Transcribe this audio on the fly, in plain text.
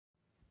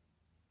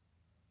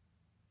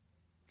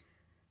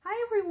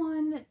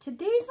everyone,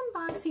 today's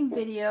unboxing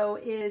video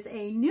is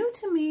a new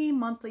to me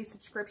monthly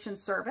subscription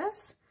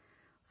service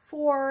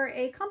for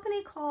a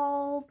company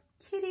called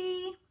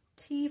Kitty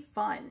Tea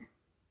Fun,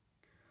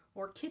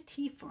 or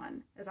Kitty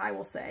Fun as I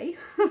will say.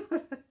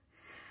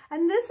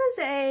 And this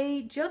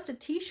is just a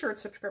t-shirt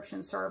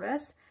subscription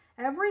service.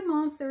 Every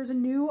month there's a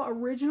new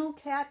original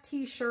cat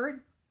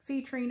t-shirt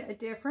featuring a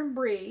different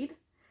breed.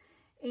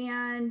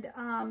 And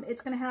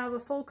it's going to have a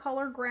full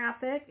color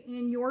graphic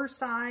in your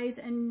size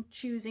and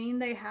choosing.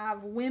 They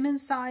have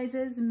women's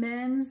sizes,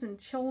 men's and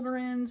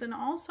children's, and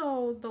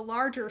also the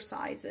larger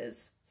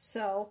sizes.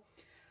 So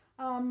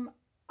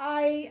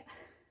I,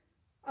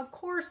 of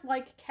course,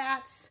 like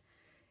cats.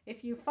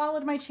 If you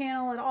followed my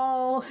channel at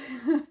all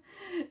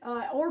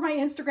or my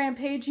Instagram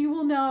page, you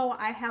will know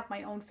I have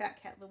my own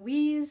fat cat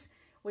Louise,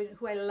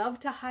 who I love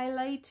to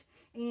highlight.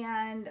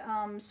 And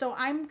so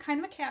I'm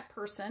kind of a cat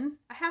person.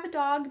 I have a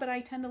dog, but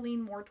I tend to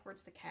lean more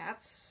towards the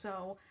cats.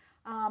 So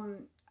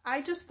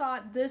I just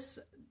thought this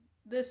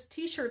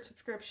t-shirt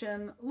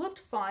subscription looked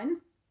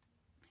fun.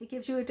 It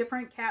gives you a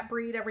different cat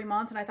breed every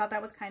month, and I thought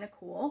that was kind of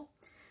cool.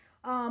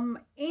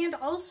 And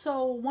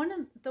also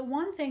the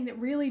one thing that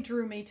really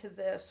drew me to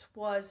this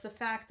was the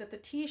fact that the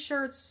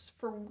t-shirts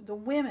for the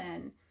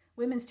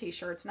women's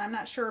t-shirts, and I'm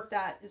not sure if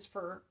that is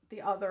for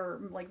the other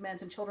like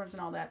men's and children's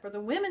and all that, but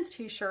the women's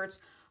t-shirts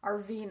are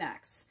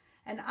V-necks.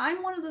 And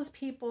I'm one of those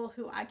people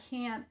who I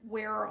can't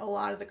wear a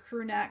lot of the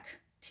crew neck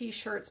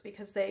t-shirts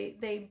because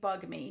they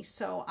bug me.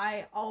 So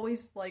I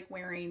always like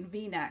wearing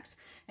V-necks,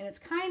 and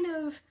it's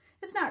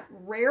not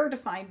rare to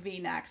find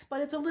V-necks, but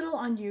it's a little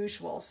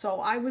unusual. So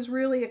I was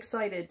really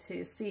excited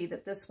to see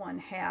that this one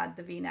had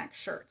the V-neck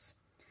shirts.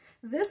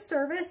 This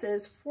service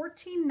is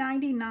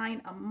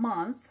 $14.99 a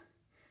month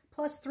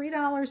plus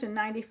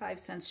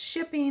 $3.95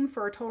 shipping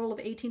for a total of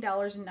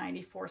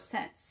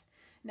 $18.94.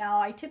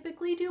 Now, I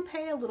typically do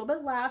pay a little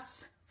bit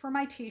less for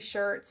my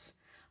t-shirts,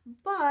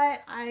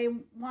 but I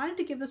wanted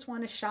to give this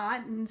one a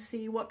shot and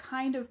see what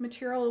kind of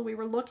material we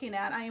were looking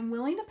at. I am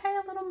willing to pay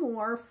a little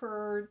more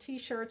for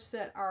t-shirts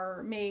that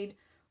are made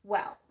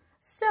well.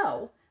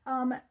 So,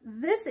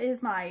 this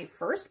is my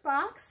first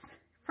box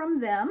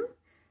from them.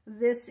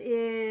 This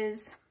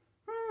is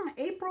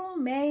April,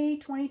 May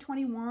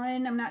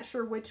 2021. I'm not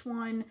sure which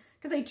one,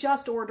 because I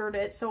just ordered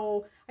it.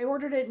 So I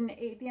ordered it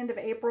at the end of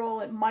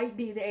April. It might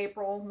be the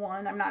April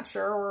one. I'm not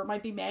sure, or it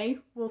might be May.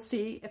 We'll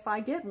see if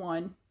I get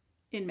one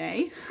in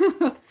May.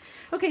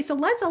 Okay, so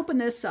let's open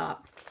this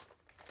up.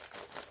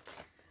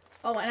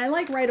 Oh, and I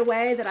like right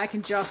away that I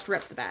can just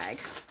rip the bag.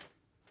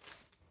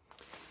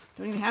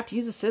 Don't even have to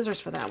use the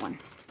scissors for that one.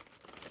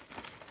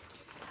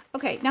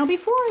 Okay, now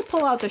before I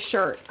pull out the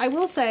shirt, I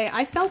will say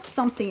I felt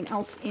something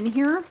else in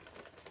here.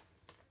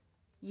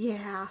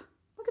 Yeah,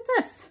 look at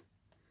this.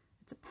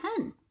 It's a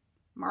pen,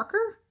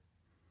 marker,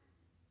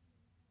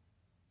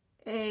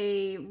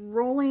 a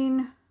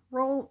rolling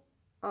ball,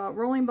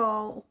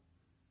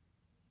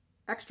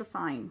 extra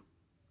fine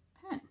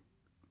pen.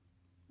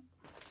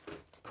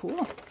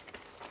 Cool.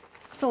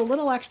 So a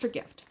little extra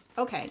gift.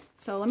 Okay,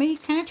 so let me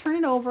kind of turn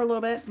it over a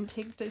little bit and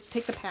take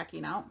the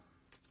packing out.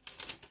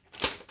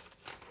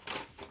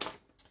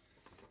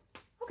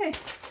 Okay,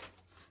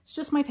 it's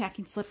just my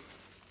packing slip.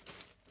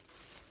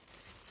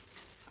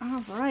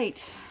 All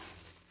right.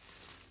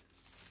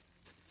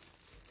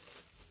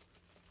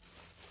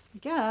 I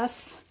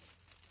guess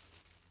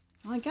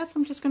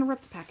I'm just going to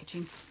rip the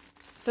packaging.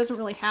 It doesn't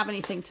really have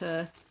anything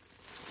to...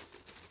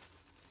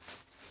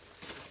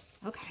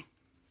 Okay.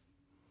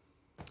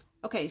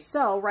 Okay,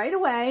 so right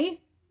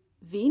away,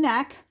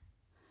 V-neck.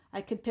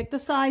 I could pick the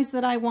size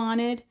that I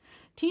wanted.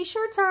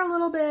 T-shirts are a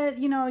little bit,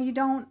 you know, you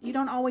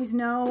don't always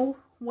know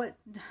what...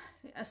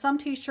 Some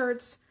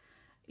t-shirts,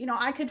 you know,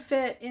 I could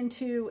fit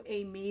into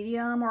a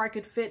medium, or I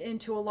could fit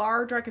into a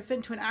large, or I could fit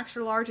into an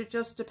extra large. It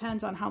just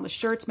depends on how the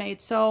shirt's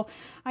made. So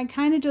I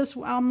kind of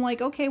I'm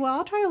like, okay, well,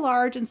 I'll try a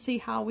large and see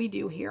how we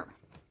do here.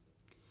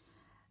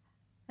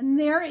 And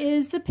there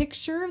is the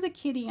picture of the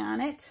kitty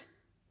on it.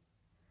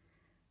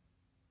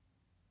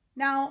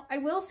 Now, I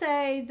will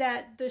say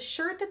that the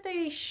shirt that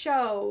they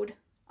showed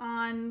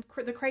on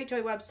the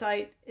Cratejoy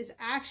website is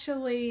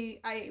actually,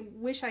 I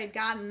wish I had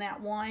gotten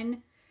that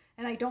one.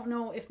 And I don't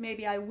know if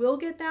maybe I will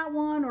get that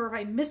one or if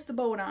I missed the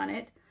boat on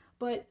it.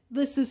 But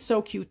this is so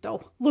cute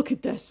though. Look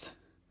at this.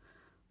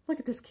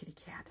 Look at this kitty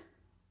cat.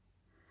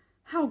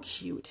 How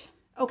cute.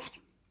 Okay.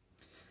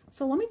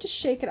 So let me just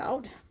shake it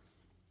out.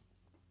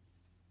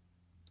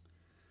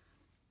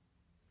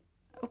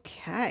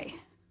 Okay.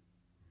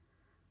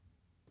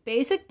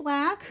 Basic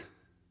black.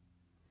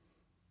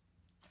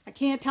 I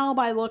can't tell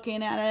by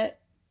looking at it.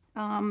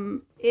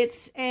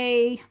 It's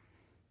a...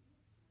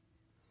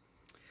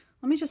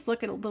 Let me just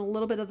look at a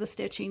little bit of the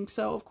stitching.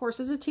 So, of course,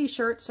 it's a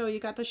t-shirt, so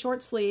you got the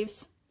short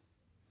sleeves.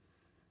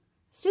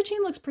 Stitching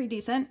looks pretty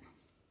decent.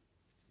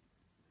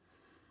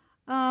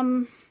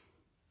 You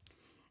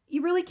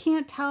really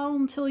can't tell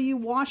until you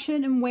wash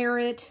it and wear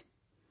it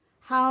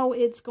how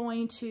it's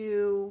going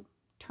to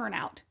turn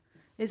out.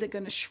 Is it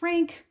going to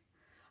shrink?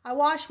 I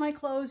wash my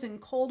clothes in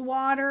cold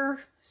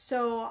water,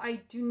 so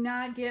I do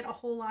not get a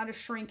whole lot of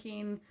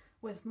shrinking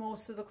with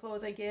most of the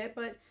clothes I get,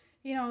 but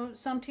you know,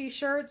 some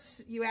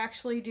t-shirts you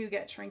actually do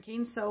get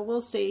shrinking, so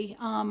we'll see.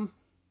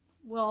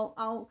 Well,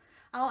 I'll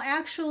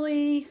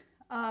actually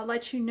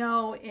let you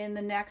know in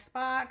the next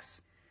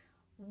box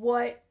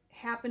what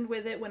happened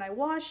with it when I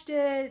washed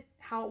it,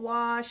 how it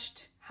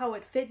washed, how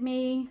it fit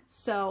me.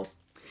 So,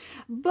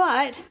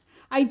 but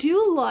I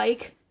do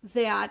like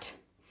that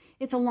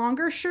it's a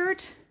longer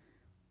shirt.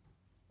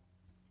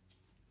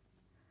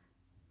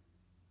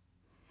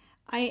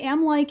 I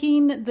am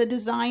liking the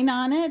design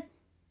on it.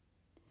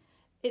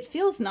 It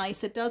feels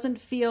nice. It doesn't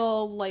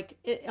feel like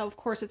it, of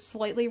course it's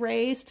slightly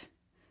raised,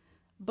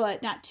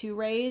 but not too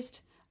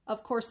raised.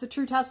 Of course, the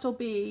true test will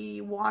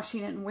be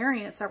washing it and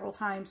wearing it several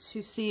times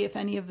to see if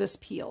any of this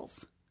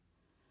peels.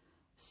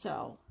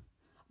 So,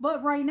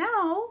 but right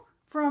now,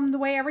 from the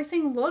way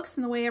everything looks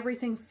and the way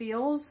everything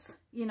feels,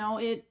 you know,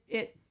 it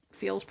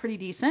feels pretty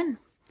decent.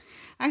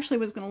 I actually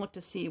was going to look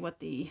to see what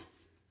the,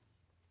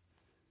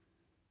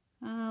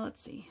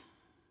 let's see.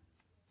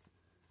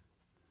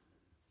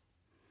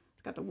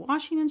 Got the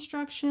washing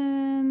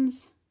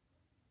instructions,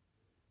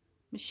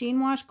 machine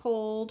wash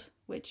cold,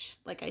 which,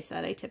 like I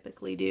said, I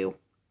typically do.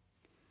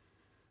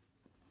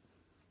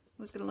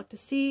 I was going to look to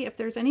see if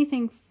there's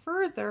anything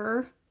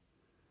further.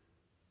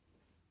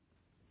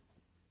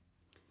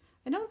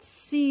 I don't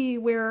see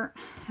where,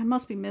 I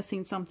must be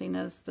missing something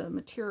as the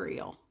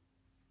material.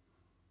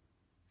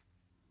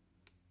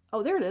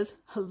 Oh, there it is.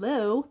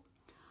 Hello,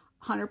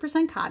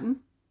 100%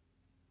 cotton.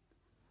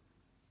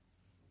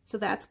 So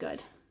that's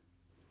good.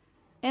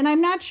 And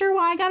I'm not sure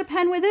why I got a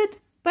pen with it,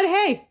 but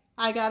hey,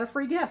 I got a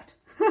free gift.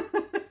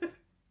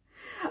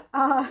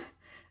 I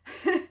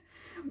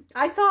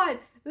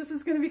thought this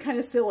is going to be kind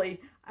of silly.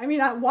 I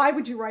mean, why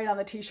would you write on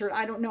the t-shirt?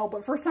 I don't know,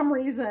 but for some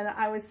reason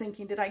I was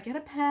thinking, did I get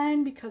a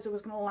pen because it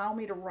was going to allow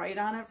me to write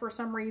on it for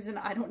some reason?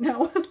 I don't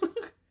know.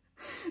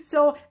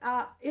 So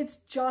it's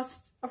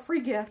just a free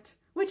gift,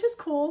 which is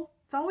cool.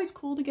 It's always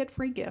cool to get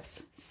free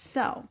gifts.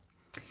 So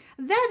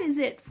that is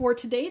it for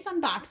today's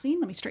unboxing.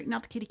 Let me straighten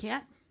out the kitty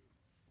cat.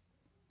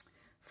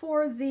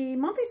 For the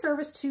monthly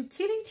service to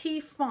Kitty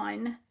Tea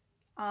Fun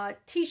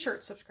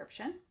t-shirt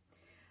subscription.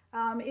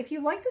 If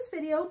you like this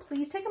video,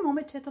 please take a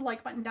moment to hit the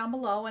like button down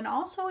below. And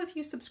also, if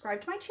you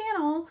subscribe to my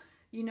channel,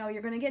 you know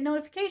you're going to get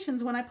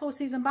notifications when I post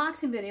these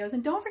unboxing videos.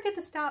 And don't forget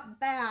to stop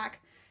back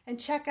and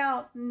check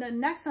out the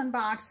next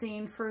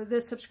unboxing for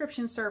this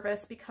subscription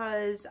service,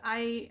 because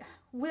I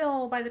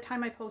will, by the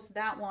time I post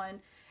that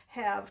one,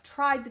 have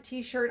tried the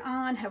t-shirt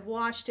on, have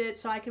washed it,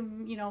 so I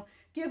can, you know,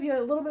 give you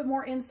a little bit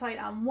more insight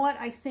on what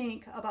I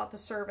think about the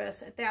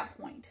service at that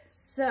point.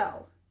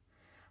 So,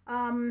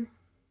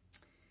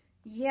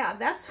 yeah,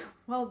 that's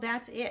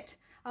it.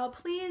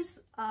 Please,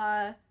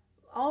 I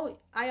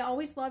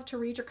always love to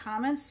read your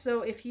comments.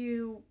 So if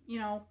you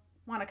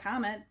want to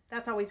comment,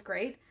 that's always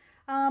great.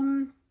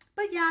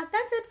 But yeah,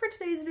 that's it for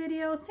today's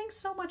video. Thanks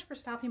so much for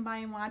stopping by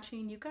and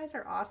watching. You guys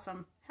are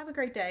awesome. Have a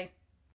great day.